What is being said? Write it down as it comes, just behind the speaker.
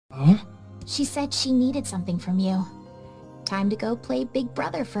She said she needed something from you. Time to go play Big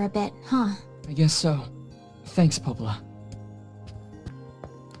Brother for a bit, huh? I guess so. Thanks, Popola.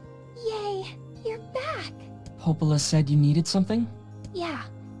 Yay, you're back! Popola said you needed something? Yeah.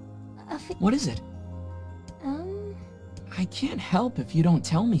 What is it? I can't help if you don't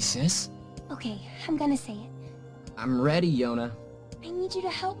tell me, sis. Okay, I'm gonna say it. I'm ready, Yona. I need you to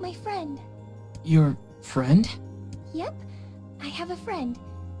help my friend. Your friend? Yep, I have a friend,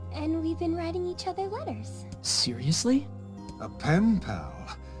 and we've been writing each other letters. Seriously? A pen pal?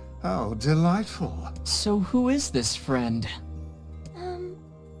 How delightful. So who is this friend?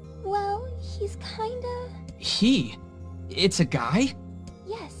 Well, he's kinda... He? It's a guy?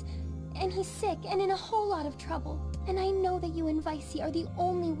 Yes, and he's sick and in a whole lot of trouble. And I know that you and Vicey are the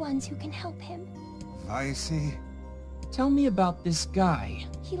only ones who can help him. Vicey? Tell me about this guy.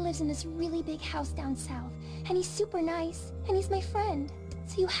 He lives in this really big house down south, and he's super nice, and he's my friend.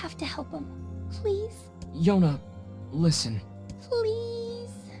 So you have to help him. Please? Yona, listen. Please?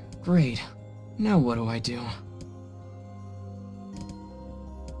 Great. Now what do I do?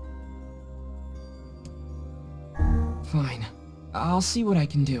 Fine. I'll see what I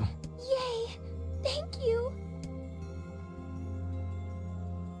can do. Yay! Thank you!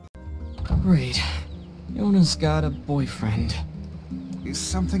 Great. Yona's got a boyfriend. Is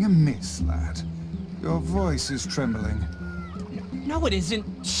something amiss, lad? Your voice is trembling. No, it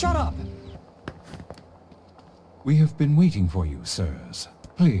isn't. Shut up! We have been waiting for you, sirs.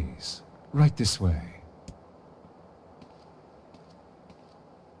 Please, right this way.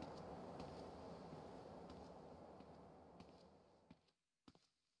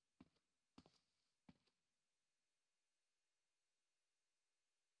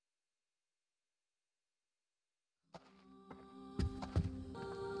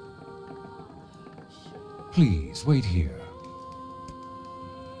 Please, wait here.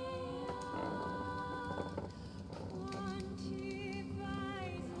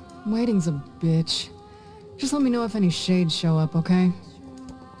 Waiting's a bitch. Just let me know if any shades show up, okay?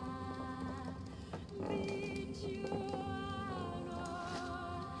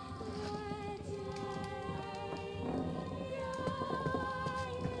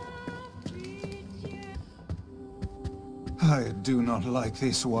 I do not like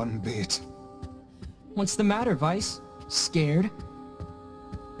this one bit. What's the matter, Vice? Scared?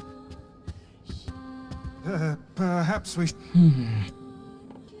 Perhaps we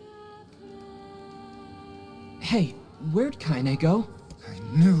Hey, where'd Kaine go? I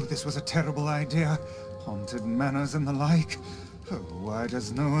knew this was a terrible idea. Haunted manors and the like. Oh, why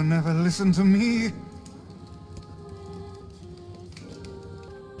does no one ever listen to me?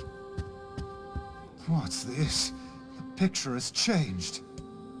 What's this? The picture has changed.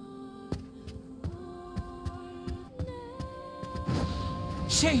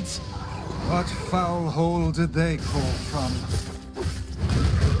 Shades! What foul hole did they crawl from?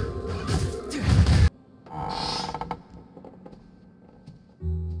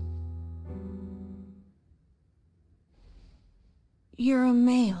 You're a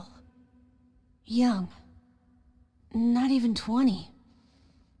male. Young. Not even 20.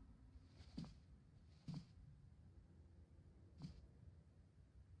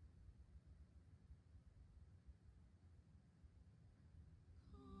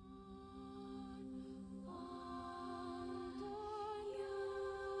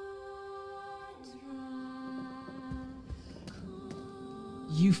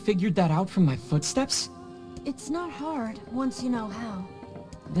 You figured that out from my footsteps? It's not hard, once you know how.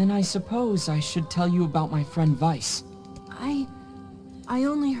 Then I suppose I should tell you about my friend Vice. I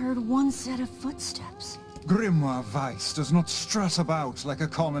only heard one set of footsteps. Grimoire Weiss does not strut about like a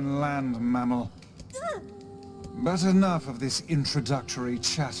common land mammal. But enough of this introductory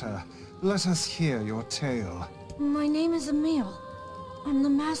chatter. Let us hear your tale. My name is Emil. I'm the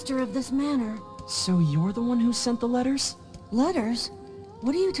master of this manor. So you're the one who sent the letters? Letters?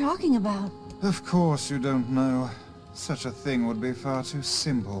 What are you talking about? Of course you don't know. Such a thing would be far too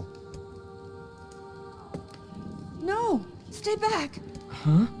simple. No! Stay back!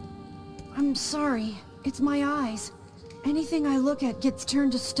 Huh? I'm sorry. It's my eyes. Anything I look at gets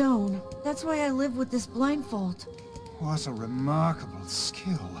turned to stone. That's why I live with this blindfold. What a remarkable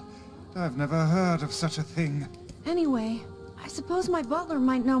skill. I've never heard of such a thing. Anyway, I suppose my butler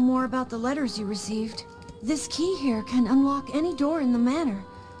might know more about the letters you received. This key here can unlock any door in the manor.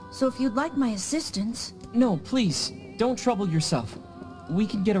 So if you'd like my assistance... No, please. Don't trouble yourself. We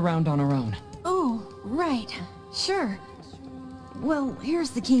can get around on our own. Oh, right. Sure. Well, here's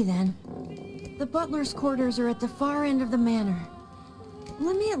the key then. The butler's quarters are at the far end of the manor.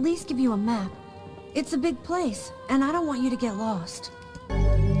 Let me at least give you a map. It's a big place, and I don't want you to get lost.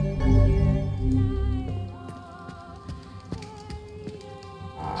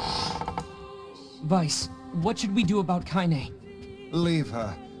 Vice, what should we do about Kaine? Leave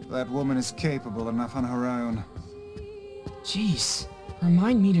her. That woman is capable enough on her own. Jeez,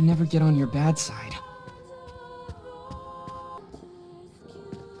 remind me to never get on your bad side.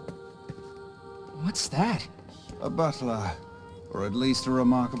 What's that? A butler. Or at least a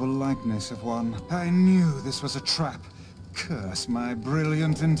remarkable likeness of one. I knew this was a trap. Curse my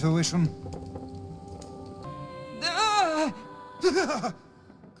brilliant intuition. Ah!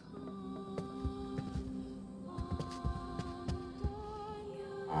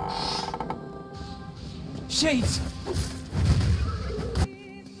 Shades!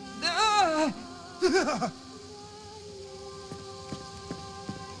 Ah!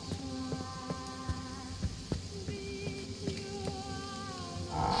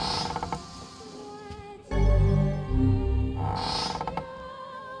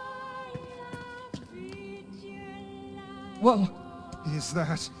 Whoa! Is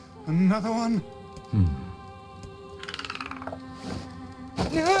that another one?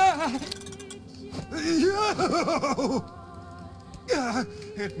 Ah! Yo!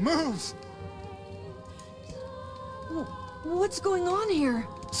 It moves! What's going on here?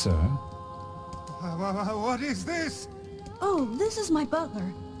 Sir? What is this? Oh, this is my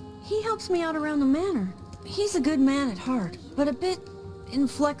butler. He helps me out around the manor. He's a good man at heart, but a bit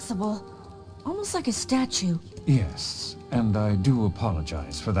inflexible. Almost like a statue. Yes, and I do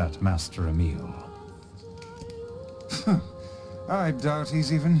apologize for that, Master Emil. I doubt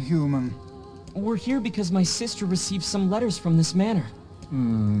he's even human. We're here because my sister received some letters from this manor.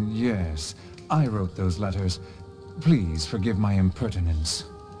 Yes, I wrote those letters. Please forgive my impertinence.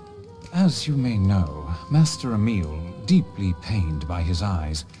 As you may know, Master Emil, deeply pained by his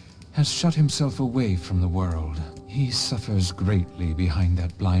eyes, has shut himself away from the world. He suffers greatly behind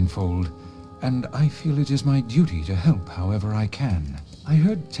that blindfold, and I feel it is my duty to help however I can. I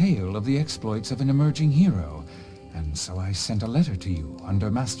heard tale of the exploits of an emerging hero, and so I sent a letter to you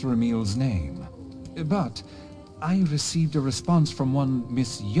under Master Emil's name. But I received a response from one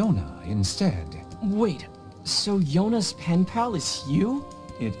Miss Yona instead. Wait, so Yona's pen pal is you?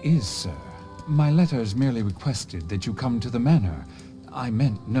 It is, sir. My letters merely requested that you come to the manor. I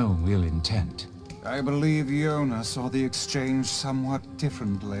meant no ill intent. I believe Yona saw the exchange somewhat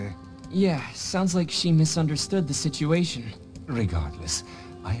differently. Yeah, sounds like she misunderstood the situation. Regardless,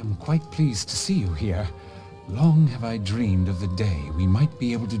 I am quite pleased to see you here. Long have I dreamed of the day we might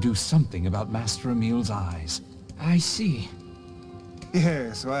be able to do something about Master Emil's eyes. I see.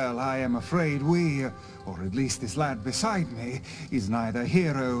 Yes, well, I am afraid we, or at least this lad beside me, is neither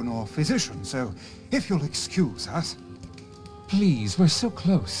hero nor physician, so if you'll excuse us... Please, we're so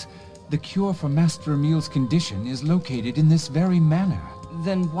close. The cure for Master Emil's condition is located in this very manor.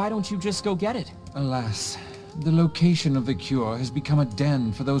 Then why don't you just go get it? Alas, the location of the cure has become a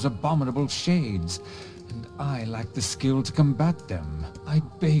den for those abominable shades, and I lack the skill to combat them. I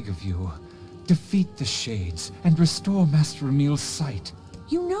beg of you, defeat the shades and restore Master Emil's sight.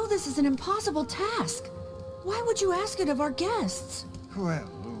 You know this is an impossible task. Why would you ask it of our guests? Well,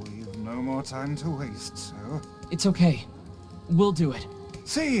 we've no more time to waste, so... It's okay. We'll do it.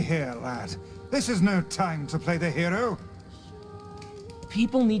 See here, lad. This is no time to play the hero.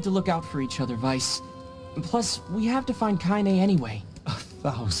 People need to look out for each other, Vice. Plus, we have to find Kaine anyway.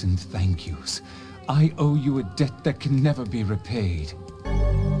 1,000 thank yous. I owe you a debt that can never be repaid.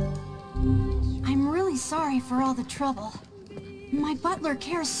 I'm really sorry for all the trouble. My butler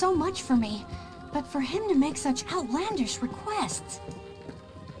cares so much for me, but for him to make such outlandish requests...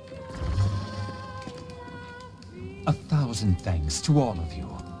 1,000 thanks to all of you.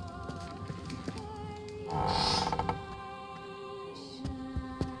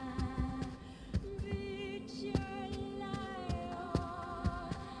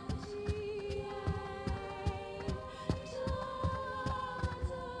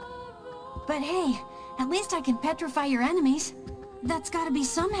 But hey, at least I can petrify your enemies. That's gotta be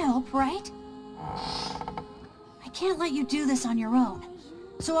some help, right? I can't let you do this on your own,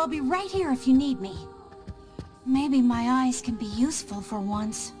 so I'll be right here if you need me. Maybe my eyes can be useful for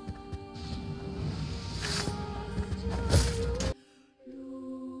once.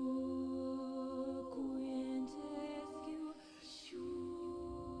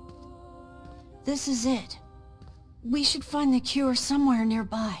 This is it. We should find the cure somewhere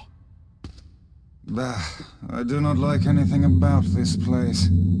nearby. Bah, I do not like anything about this place.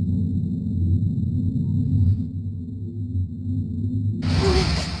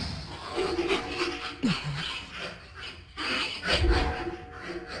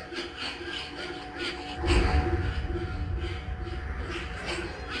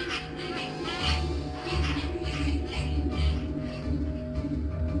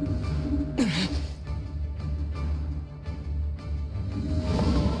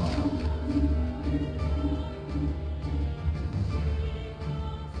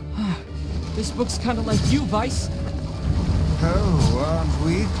 This book's kinda like you, Vice. Oh, aren't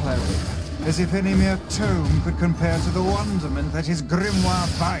we clever? As if any mere tome could compare to the wonderment that is Grimoire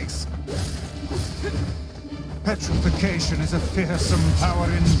Vice. Petrification is a fearsome power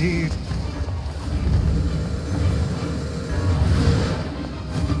indeed.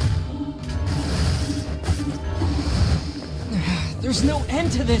 There's no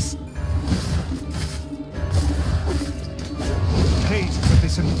end to this! Pages of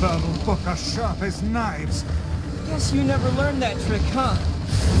this infernal book are sharp as knives. Guess you never learned that trick, huh?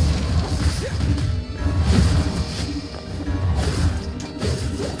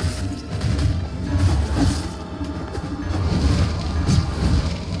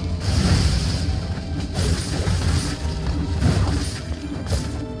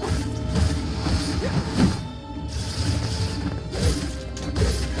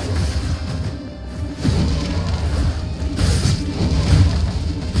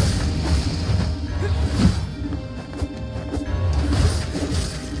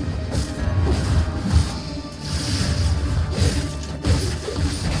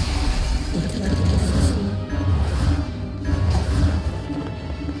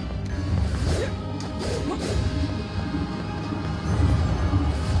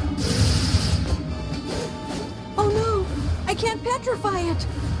 Petrify it!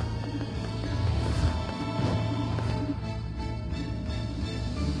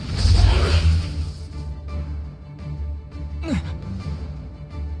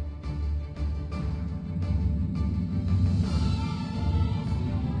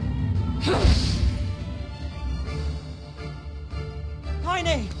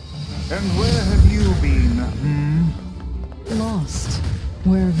 Kaine! And where have you been, Lost.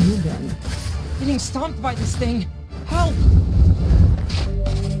 Where have you been? Getting stomped by this thing! Help!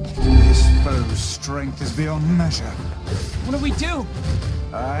 This foe's strength is beyond measure. What do we do?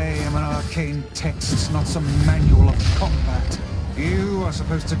 I am an arcane text, not some manual of combat. You are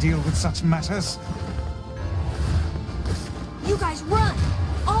supposed to deal with such matters. You guys run!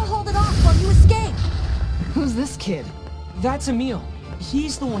 I'll hold it off while you escape! Who's this kid? That's Emil.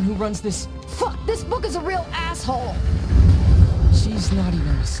 He's the one who runs this... Fuck, this book is a real asshole! She's not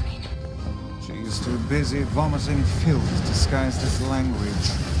even listening. She's too busy vomiting filth disguised as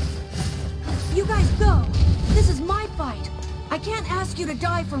language. You guys go! This is my fight! I can't ask you to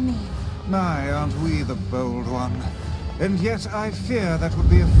die for me! My, aren't we the bold one? And yet I fear that would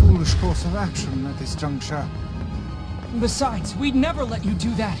be a foolish course of action at this juncture. Besides, we'd never let you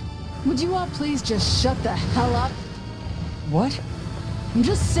do that. Would you all please just shut the hell up? What? I'm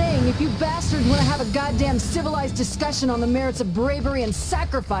just saying, if you bastards want to have a goddamn civilized discussion on the merits of bravery and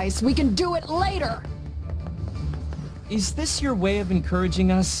sacrifice, we can do it later! Is this your way of encouraging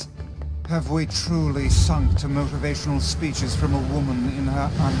us? Have we truly sunk to motivational speeches from a woman in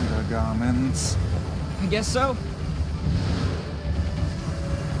her undergarments? I guess so.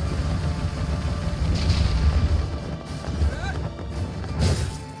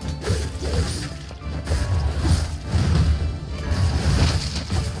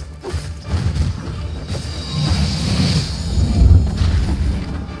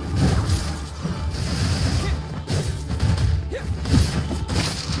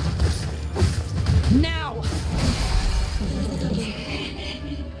 Now!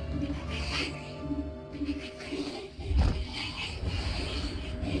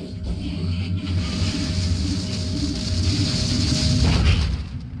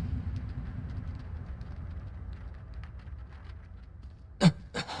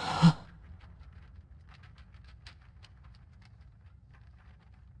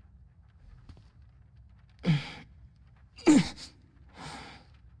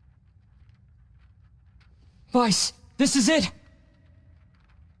 Vice, this is it!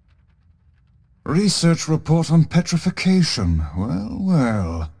 Research report on petrification. Well,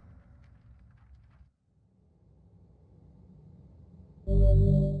 well.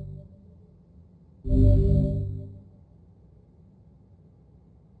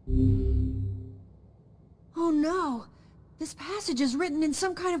 Oh no! This passage is written in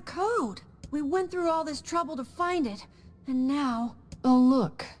some kind of code! We went through all this trouble to find it, and now... Oh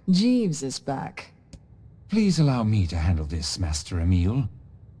look, Jeeves is back. Please allow me to handle this, Master Emil.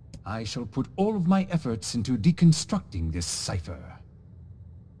 I shall put all of my efforts into deconstructing this cipher.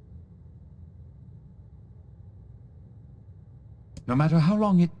 No matter how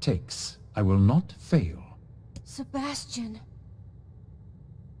long it takes, I will not fail. Sebastian...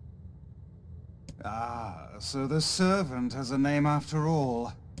 Ah, so the servant has a name after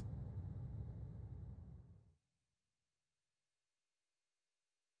all.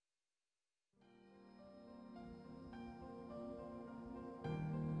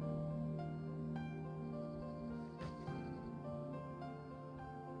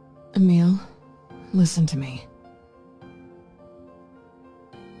 Emil, listen to me.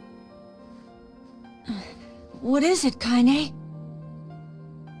 What is it, Kaine?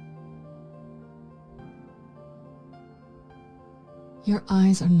 Your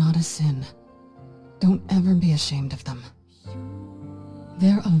eyes are not a sin. Don't ever be ashamed of them.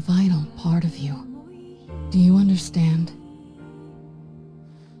 They're a vital part of you. Do you understand?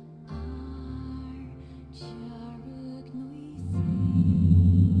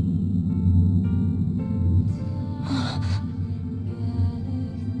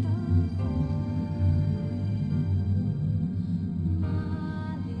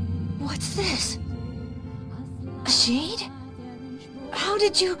 What's this? A shade? How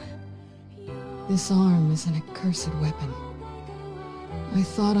did you... This arm is an accursed weapon. I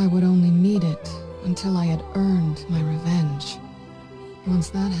thought I would only need it until I had earned my revenge. Once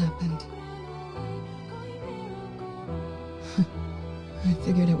that happened, I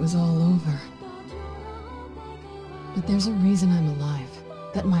figured it was all over. But there's a reason I'm alive,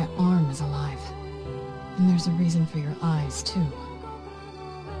 that my arm is alive. And there's a reason for your eyes, too.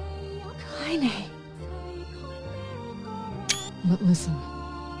 Kaine... But listen,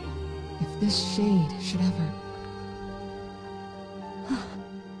 if this shade should ever...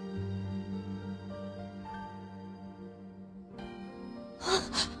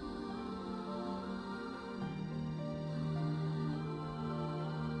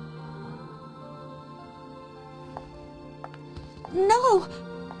 No!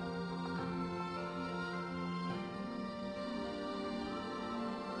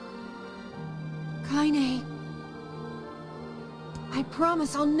 Kaine... I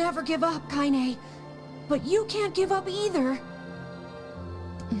promise I'll never give up, Kaine. But you can't give up either.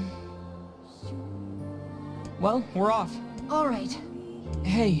 Well, we're off. All right.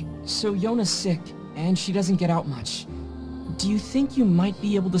 Hey, so Yona's sick, and she doesn't get out much. Do you think you might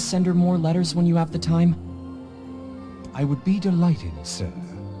be able to send her more letters when you have the time? I would be delighted, sir.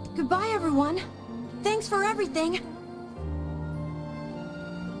 Goodbye, everyone. Thanks for everything.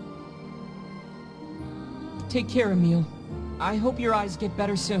 Take care, Emil. I hope your eyes get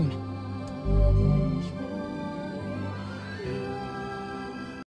better soon.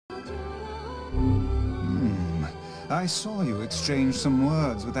 I saw you exchange some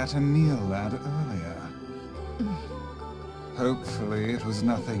words with that Emil lad earlier. Hopefully it was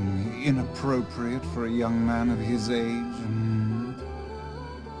nothing inappropriate for a young man of his age.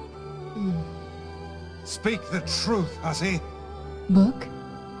 Speak the truth, hussy! Book?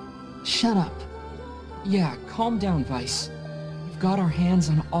 Shut up. Yeah, calm down, Weiss. We've got our hands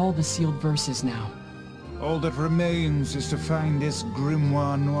on all the sealed verses now. All that remains is to find this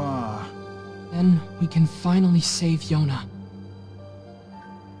grimoire noir. Then we can finally save Yona.